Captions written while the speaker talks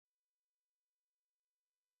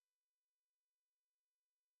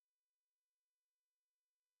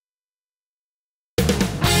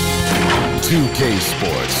2K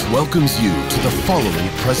Sports welcomes you to the following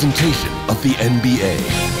presentation of the NBA.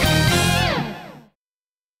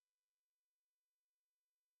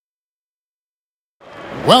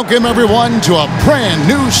 Welcome, everyone, to a brand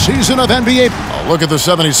new season of NBA. A look at the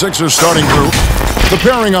 76ers starting group. The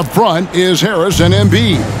pairing up front is Harris and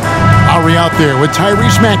Embiid. Lowry out there with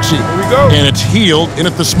Tyrese Maxey. Here we go. And it's Hield in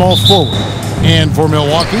at the small forward. And for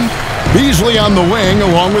Milwaukee, Beasley on the wing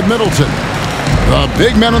along with Middleton. The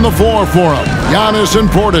big men on the floor for him, Giannis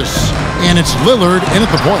and Portis. And it's Lillard in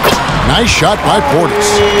at the point. Nice shot by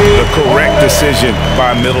Portis. The correct decision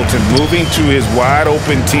by Middleton, moving to his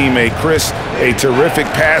wide-open teammate, Chris, a terrific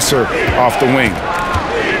passer off the wing.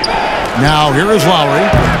 Now here is Lowry.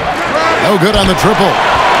 No good on the triple.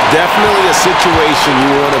 Definitely a situation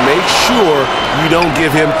you want to make sure you don't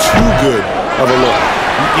give him too good of a look.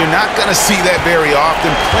 You're not going to see that very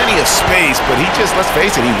often. Plenty of space, but he just, let's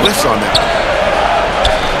face it, he whiffs on that.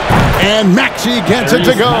 And Maxey gets it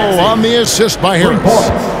to go on the assist by Harris.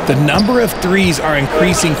 The number of threes are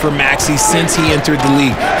increasing for Maxey since he entered the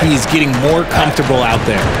league. He's getting more comfortable out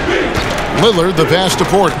there. Lillard, the pass to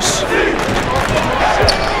Portis.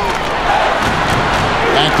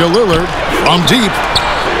 Back to Lillard from deep.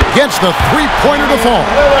 Gets the three-pointer to fall.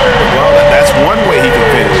 Well, that's one way he can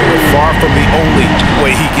finish, but far from the only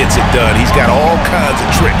way he gets it done. He's got all kinds of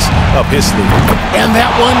tricks up his sleeve. And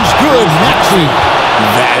that one's good, Maxey.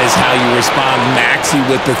 That is how you respond. Maxey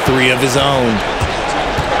with the three of his own.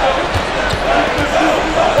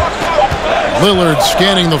 Lillard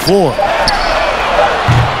scanning the floor.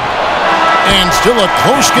 And still a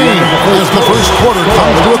close game as the first quarter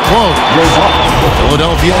comes to a close.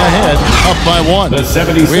 Philadelphia ahead, up by one. The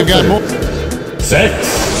 76ers. We've got more. 6.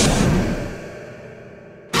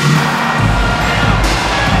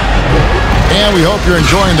 And we hope you're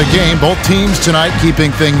enjoying the game. Both teams tonight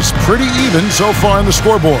keeping things pretty even so far on the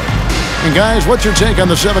scoreboard. And guys, what's your take on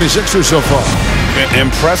the 76ers so far? An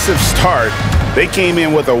impressive start. They came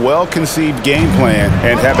in with a well-conceived game plan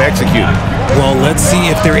and have executed. Well, let's see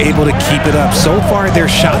if they're able to keep it up. So far, their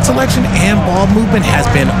shot selection and ball movement has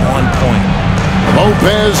been on point.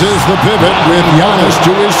 Lopez is the pivot with Giannis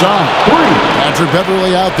to his side. Patrick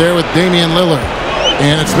Beverley out there with Damian Lillard.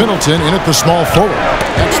 And it's Middleton in at the small forward.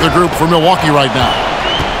 That's the group for Milwaukee right now.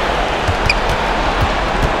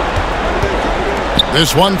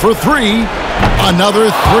 This one for three. Another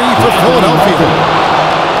three for Philadelphia.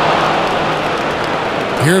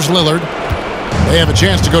 Here's Lillard. They have a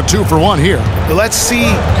chance to go 2 for 1 here. Let's see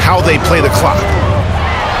how they play the clock.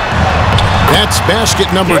 That's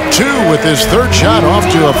basket number 2 with his third shot off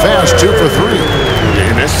to a fast 2 for 3.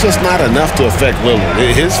 And that's just not enough to affect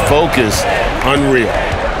Lillard. His focus, unreal.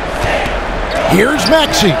 Here's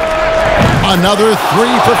Maxey. Another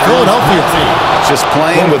 3 for Philadelphia. Just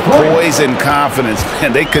playing with poise and confidence,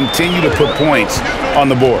 and they continue to put points on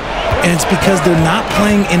the board. And it's because they're not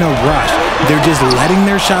playing in a rush. They're just letting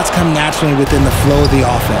their shots come naturally within the flow of the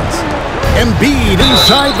offense. Embiid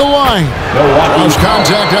inside the line. Draws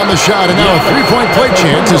contact on the shot, and now a three-point play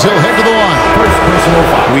chance as he'll head to the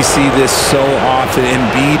line. We see this so often.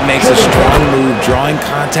 Embiid makes a strong move, drawing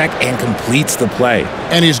contact, and completes the play.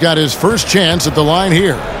 And he's got his first chance at the line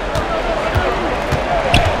here.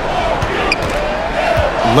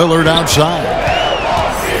 Lillard outside.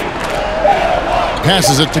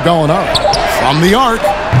 Passes it to Gallinari. From the arc.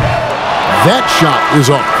 That shot is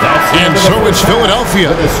off. And so it's Philadelphia.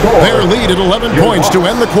 Their lead at 11 points to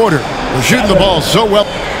end the quarter. They're shooting the ball so well.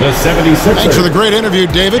 The 76ers. Thanks for the great interview,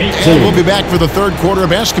 David. And we'll be back for the third quarter of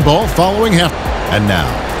basketball following half. And now,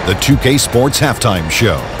 the 2K Sports Halftime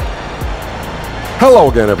Show. Hello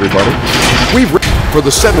again, everybody. For the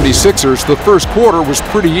 76ers, the first quarter was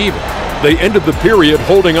pretty even. They ended the period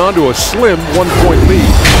holding on to a slim one-point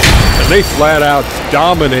lead. And they flat out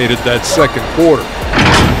dominated that second quarter.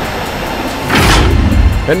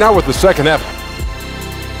 And now with the second half.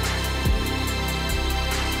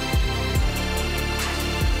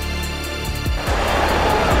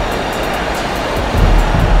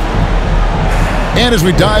 And as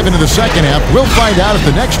we dive into the second half, we'll find out if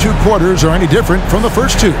the next 2 quarters are any different from the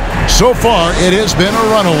first 2. So far, it has been a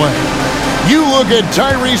runaway. You look at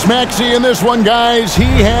Tyrese Maxey in this one, guys. He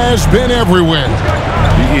has been everywhere.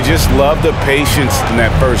 You just love the patience in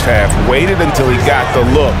that first half. Waited until he got the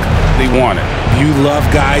look he wanted. You love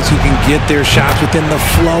guys who can get their shots within the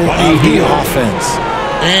flow of the offense.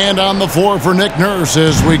 And on the floor for Nick Nurse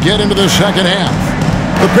as we get into the second half.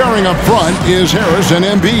 The pairing up front is Harris and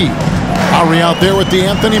Embiid. Lowry out there with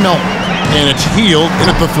Anthony Melton. And it's Hield in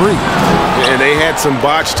at the 3. And they had some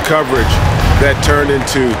botched coverage that turned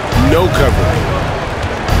into no coverage.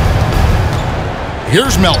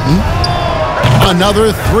 Here's Melton.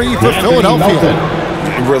 Another three for Philadelphia.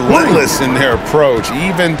 Relentless in their approach,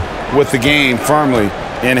 even with the game firmly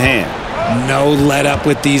in hand. No let up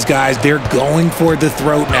with these guys. They're going for the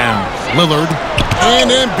throat now. Lillard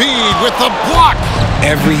and Embiid with the block.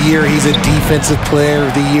 Every year he's a Defensive Player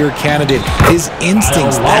of the Year candidate. His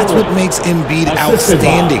instincts, that's what makes Embiid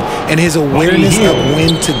outstanding. And his awareness of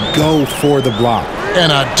when to go for the block.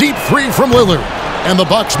 And a deep three from Lillard. And the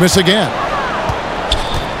Bucks miss again.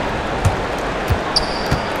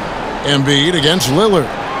 Embiid against Lillard.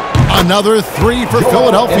 Another three for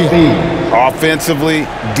Philadelphia. Offensively,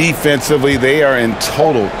 defensively, they are in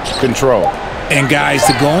total control. And guys,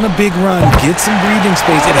 to go on a big run, get some breathing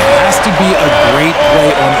space, it has to be a great play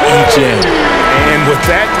on each end. And with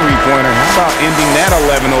that three-pointer, how about ending that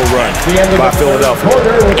 11-0 run by Philadelphia?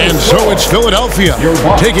 And so it's Philadelphia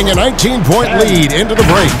taking a 19-point lead into the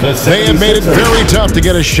break. They have made it very tough to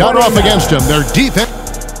get a shot off against them. Their defense.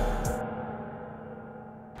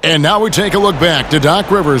 And now we take a look back to Doc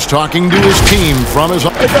Rivers talking to his team from his...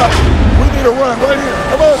 Hey, Doc, we need a run right here.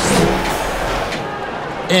 Come on.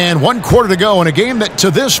 And 1 quarter to go in a game that to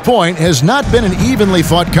this point has not been an evenly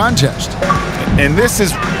fought contest. And this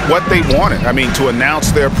is what they wanted. I mean, to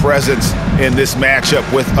announce their presence in this matchup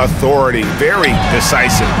with authority. Very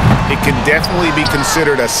decisive. It can definitely be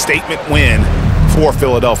considered a statement win for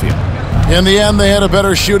Philadelphia. In the end, they had a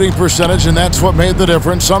better shooting percentage, and that's what made the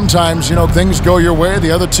difference. Sometimes, you know, things go your way.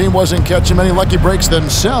 The other team wasn't catching many lucky breaks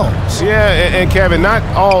themselves. Yeah, and Kevin, not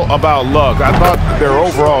all about luck. I thought their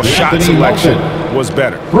overall shot selection was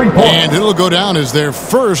better. And it'll go down as their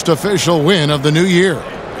first official win of the new year.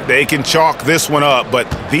 They can chalk this one up, but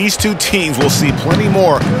these two teams will see plenty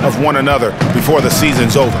more of one another before the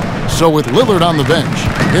season's over. So with Lillard on the bench,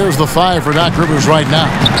 here's the 5 for Doc Rivers right now.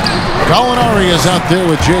 Gallinari is out there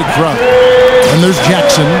with Jay Crump. And there's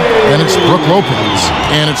Jackson, and it's Brook Lopez,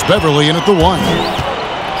 and it's Beverly in at the 1.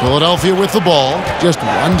 Philadelphia with the ball. Just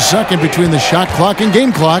 1 second between the shot clock and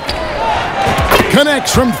game clock.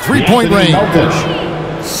 Connects from three-point range.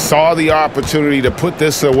 Saw the opportunity to put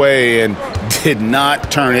this away and did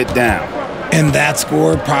not turn it down. And that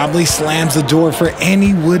score probably slams the door for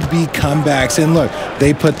any would-be comebacks. And look,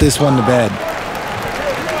 they put this one to bed.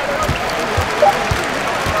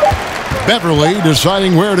 Beverly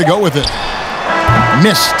deciding where to go with it.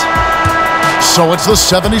 Missed. So it's the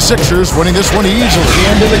 76ers winning this one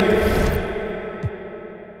easily.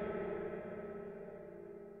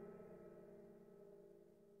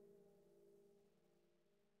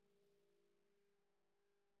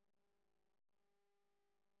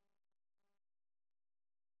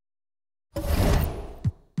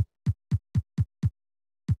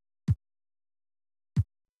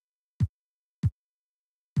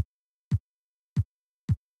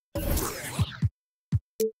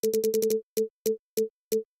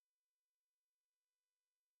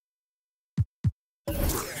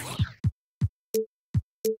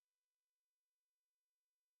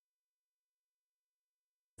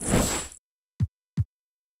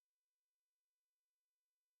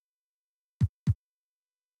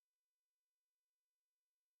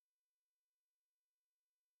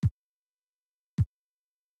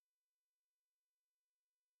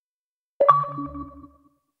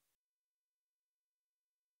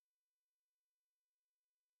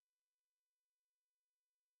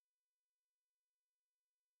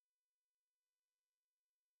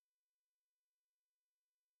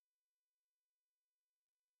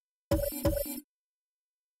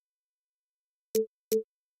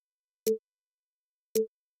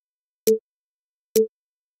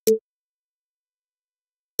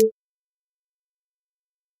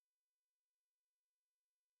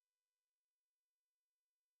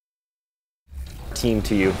 Team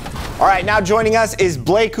to you. All right, now joining us is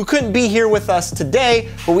Blake, who couldn't be here with us today,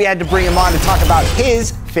 but we had to bring him on to talk about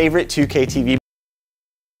his favorite 2K TV.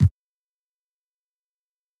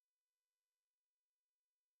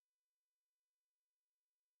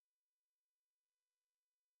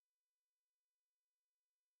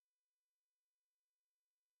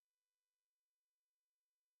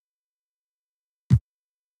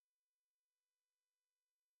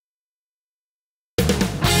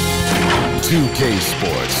 $2K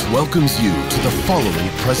Sports welcomes you to the following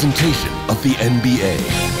presentation of the NBA.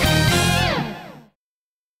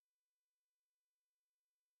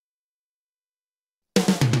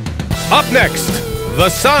 Up next, the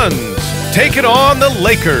Suns taking on the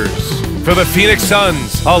Lakers. For the Phoenix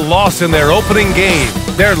Suns, a loss in their opening game.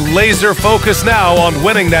 They're laser focused now on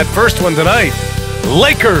winning that first one tonight.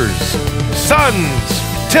 Lakers, Suns,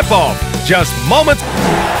 tip-off just moments.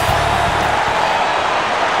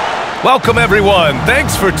 Welcome, everyone.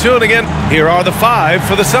 Thanks for tuning in. Here are the 5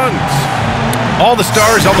 for the Suns. All the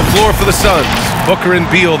stars on the floor for the Suns. Booker and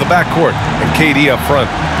Beal, the backcourt, and KD up front.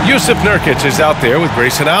 Yusuf Nurkic is out there with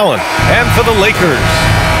Grayson Allen. And for the Lakers,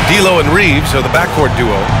 D'Lo and Reeves are the backcourt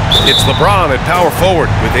duo. It's LeBron at power forward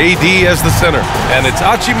with AD as the center. And it's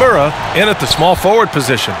Hachimura in at the small forward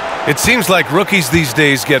position. It seems like rookies these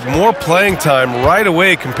days get more playing time right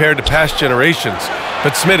away compared to past generations.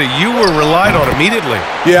 But Smitty, you were relied on immediately.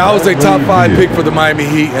 Yeah, I was a top 5 pick for the Miami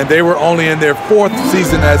Heat, and they were only in their 4th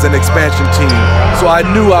season as an expansion team. So I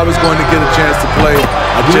knew I was going to get a chance to play.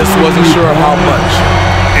 I just wasn't sure how much.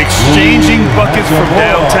 Exchanging buckets from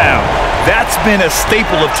downtown. That's been a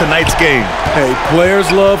staple of tonight's game. Hey, players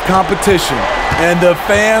love competition, and the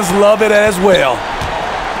fans love it as well.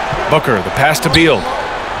 Booker, the pass to Beal.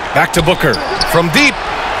 Back to Booker from deep.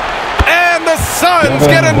 And the Suns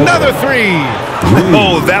get another 3.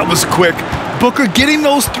 Oh, that was quick. Booker getting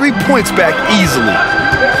those 3 points back easily.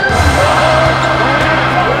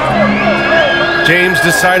 James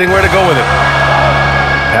deciding where to go with it.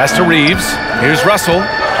 Pass to Reeves. Here's Russell.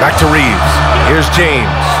 Back to Reeves. Here's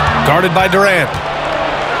James. Guarded by Durant.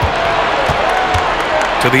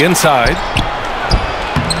 To the inside.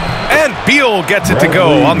 And Beal gets it to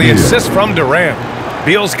go on the assist from Durant.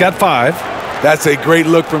 Beal's got 5. That's a great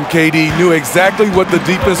look from KD. Knew exactly what the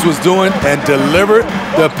defense was doing and delivered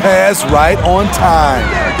the pass right on time.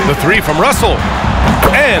 The 3 from Russell.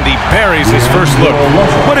 And he buries his first look.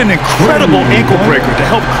 What an incredible ankle breaker to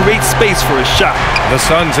help create space for his shot. The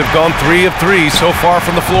Suns have gone 3 of 3 so far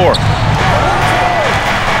from the floor.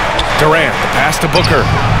 Durant, the pass to Booker.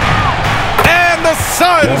 And the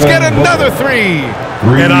Suns get another 3.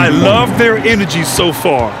 And I love their energy so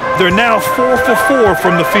far. They're now 4 for 4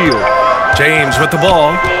 from the field. James with the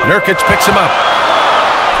ball. Nurkic picks him up.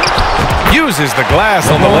 Uses the glass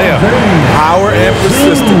on the layup. Power and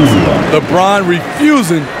persistence. LeBron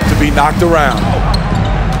refusing to be knocked around.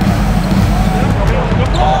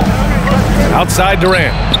 Outside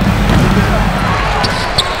Durant.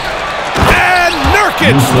 And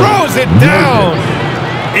Nurkic throws it down.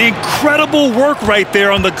 Incredible work right there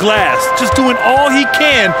on the glass. Just doing all he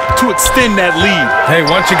can to extend that lead. Hey,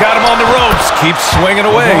 once you got him on the ropes, keep swinging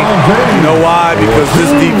away. You know why? Because this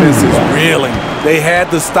defense is reeling. They had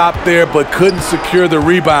to stop there but couldn't secure the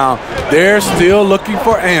rebound. They're still looking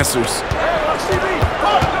for answers.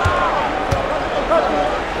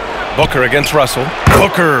 Booker against Russell.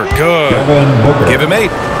 Booker, good. Give him 8.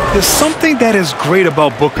 There's something that is great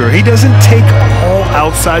about Booker. He doesn't take all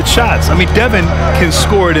outside shots. I mean, Devin can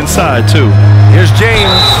score it inside, too. Here's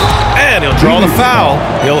James, and he'll draw the foul.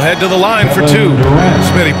 He'll head to the line for 2.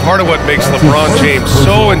 Smitty, part of what makes LeBron James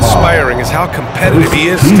so inspiring is how competitive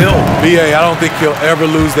he is still. B.A., I don't think he'll ever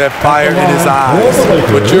lose that fire in his eyes.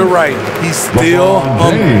 But you're right. He's still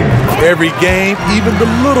hungry. Every game, even the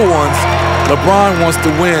little ones, LeBron wants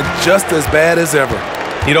to win just as bad as ever.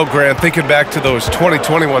 You know, Grant, thinking back to those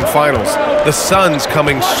 2021 finals, the Suns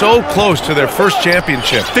coming so close to their first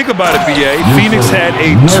championship. Think about it, B.A. Phoenix had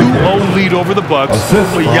a 2-0 lead over the Bucks,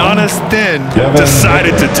 but Giannis then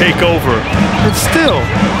decided to take over. But still,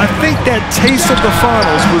 I think that taste of the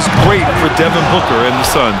finals was great for Devin Booker and the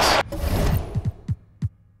Suns.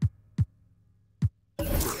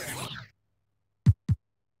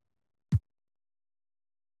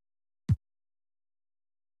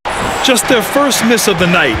 Just their first miss of the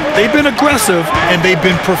night. They've been aggressive, and they've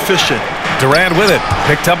been proficient. Durant with it.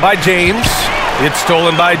 Picked up by James. It's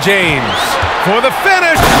stolen by James. For the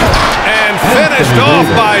finish! And finished off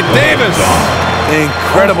by Davis.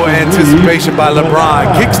 Incredible anticipation by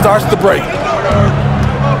LeBron. Kick starts the break.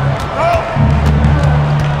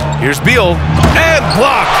 Here's Beal. And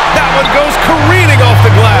blocked. That one goes careening off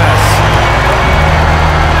the glass.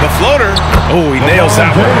 The floater. Oh, he nails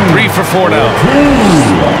that one. 3 for 4 now.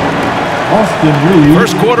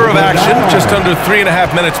 First quarter of action, just under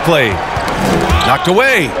 3.5 minutes played. Knocked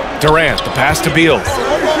away. Durant, the pass to Beal.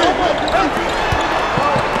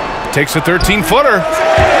 Takes a 13-footer.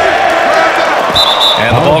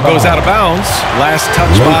 And the ball goes out of bounds. Last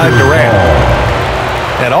touch by Durant.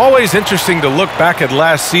 And always interesting to look back at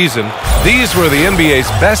last season. These were the NBA's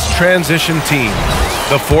best transition teams.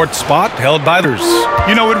 The 4th spot held by others.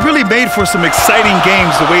 You know, it really made for some exciting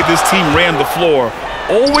games the way this team ran the floor.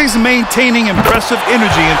 Always maintaining impressive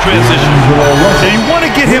energy in transition. And you want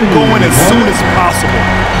to get him going as soon as possible.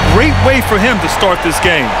 Great way for him to start this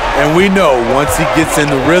game. And we know once he gets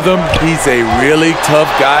in the rhythm, he's a really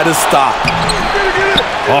tough guy to stop.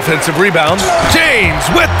 Offensive rebound. James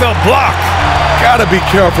with the block. Gotta be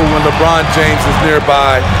careful when LeBron James is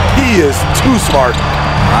nearby. He is too smart.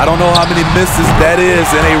 I don't know how many misses that is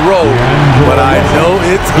in a row, but I know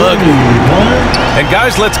it's ugly. And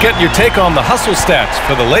guys, let's get your take on the hustle stats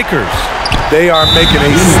for the Lakers. They are making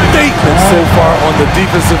a statement so far on the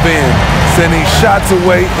defensive end, sending shots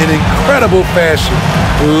away in incredible fashion.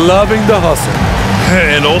 Loving the hustle.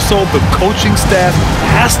 And also, the coaching staff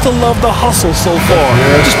has to love the hustle so far.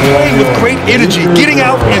 Just playing with great energy, getting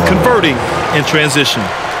out and converting in transition.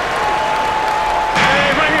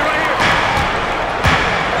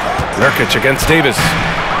 Nurkic against Davis.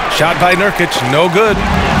 Shot by Nurkic, no good.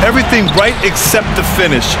 Everything right except the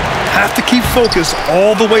finish. Have to keep focus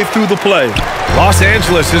all the way through the play. Los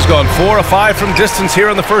Angeles has gone 4 of 5 from distance here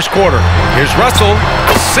in the first quarter. Here's Russell,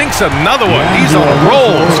 sinks another one. He's on a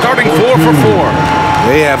roll, starting 4 for 4.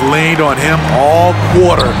 They have leaned on him all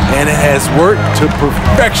quarter, and it has worked to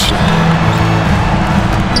perfection.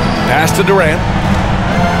 Pass to Durant.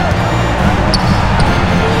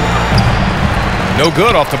 No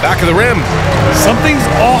good off the back of the rim. Something's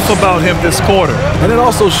off about him this quarter. And it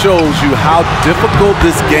also shows you how difficult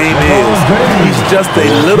this game is. He's just a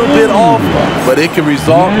little bit off, but it can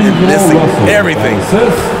result in missing everything.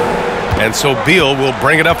 And so Beal will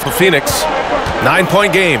bring it up for Phoenix.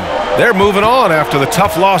 9-point game. They're moving on after the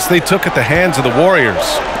tough loss they took at the hands of the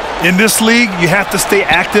Warriors. In this league, you have to stay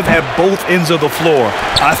active at both ends of the floor.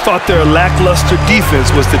 I thought their lackluster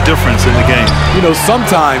defense was the difference in the game. You know,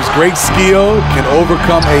 sometimes great skill can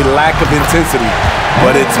overcome a lack of intensity,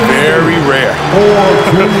 but it's very rare.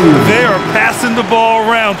 They are passing the ball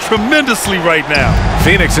around tremendously right now.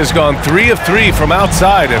 Phoenix has gone 3 of 3 from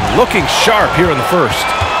outside and looking sharp here in the first.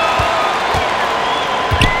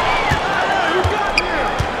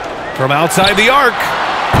 From outside the arc.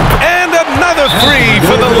 And another 3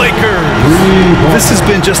 for the Lakers. This has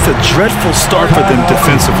been just a dreadful start for them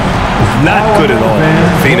defensively. Not good at all.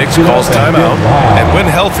 Phoenix calls timeout. And when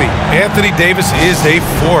healthy, Anthony Davis is a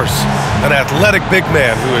force. An athletic big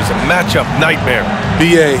man who is a matchup nightmare.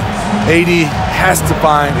 BA, AD has to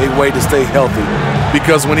find a way to stay healthy.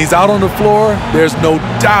 Because when he's out on the floor, there's no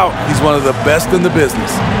doubt he's one of the best in the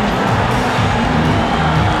business.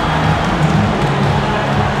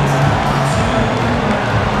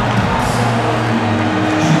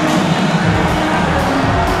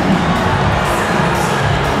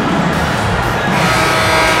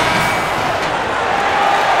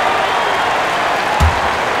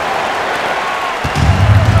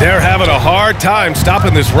 They're having a hard time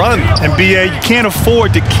stopping this run. And BA, you can't afford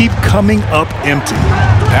to keep coming up empty.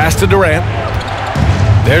 Pass to Durant.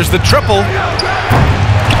 There's the triple.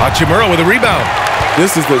 Hachimura with a rebound.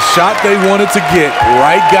 This is the shot they wanted to get.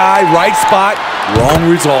 Right guy, right spot, wrong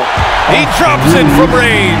result. He drops it from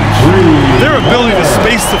range. Their ability to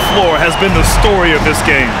space the floor has been the story of this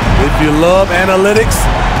game. If you love analytics,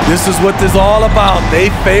 this is what this is all about. They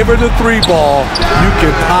favor the 3-ball. You can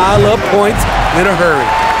pile up points in a hurry.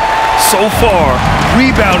 So far,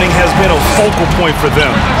 rebounding has been a focal point for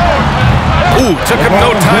them. Ooh, took him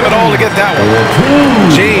no time at all to get that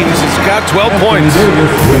one. James has got 12 points.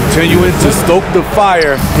 Continuing to stoke the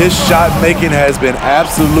fire, his shot making has been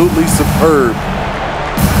absolutely superb.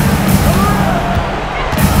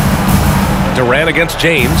 Durant against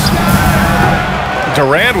James.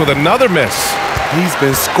 Durant with another miss. He's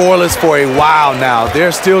been scoreless for a while now.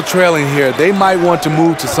 They're still trailing here. They might want to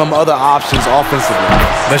move to some other options offensively.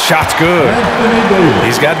 The shot's good.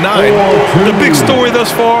 He's got 9. The big story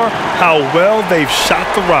thus far, how well they've shot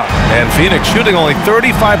the rock. And Phoenix shooting only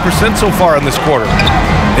 35% so far in this quarter.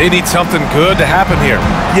 They need something good to happen here.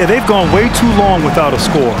 Yeah, they've gone way too long without a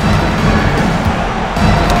score.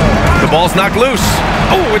 The ball's knocked loose.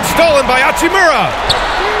 Oh, it's stolen by Hachimura.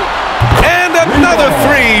 And another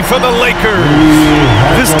 3 for the Lakers.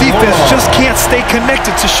 This defense just can't stay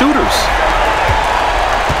connected to shooters.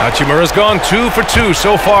 Hachimura's gone 2 for 2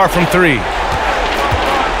 so far from 3.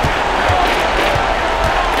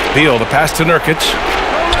 Beal, the pass to Nurkic.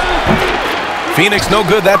 Phoenix no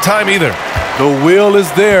good that time either. The will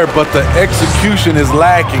is there, but the execution is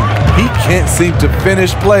lacking. He can't seem to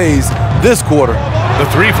finish plays this quarter. The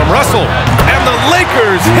 3 from Russell. And the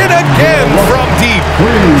Lakers hit again from deep.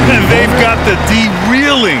 And they've got the D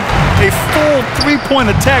reeling. A full 3-point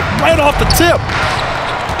attack right off the tip.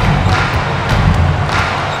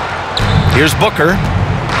 Here's Booker.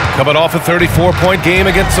 Coming off a 34-point game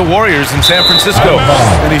against the Warriors in San Francisco.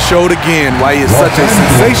 And he showed again why he is such a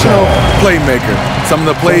sensational playmaker. Some of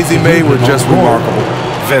the plays he made were just remarkable.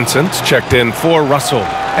 Vincent checked in for Russell.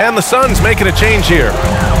 And the Suns making a change here.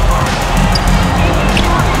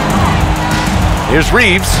 Here's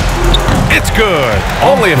Reeves. It's good.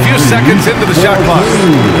 Only a few seconds into the shot clock.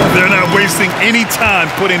 They're not wasting any time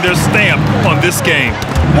putting their stamp on this game.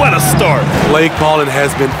 What a start. Play calling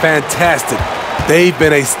has been fantastic. They've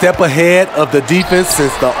been a step ahead of the defense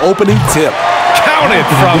since the opening tip. Counted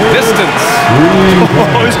from distance.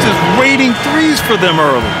 Oh, it's just raining threes for them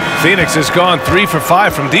early. Phoenix has gone 3 for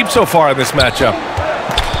 5 from deep so far in this matchup.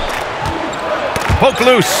 Poke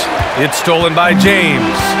loose. It's stolen by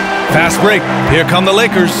James. Fast break. Here come the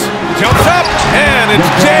Lakers. Jumps up, and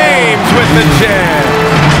it's James with the jam.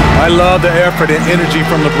 I love the effort and energy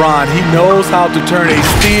from LeBron. He knows how to turn a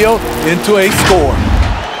steal into a score.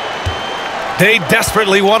 They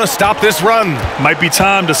desperately want to stop this run. Might be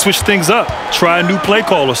time to switch things up. Try a new play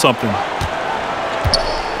call or something.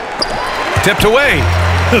 Tipped away.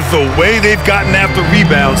 The way they've gotten after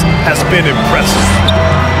rebounds has been impressive.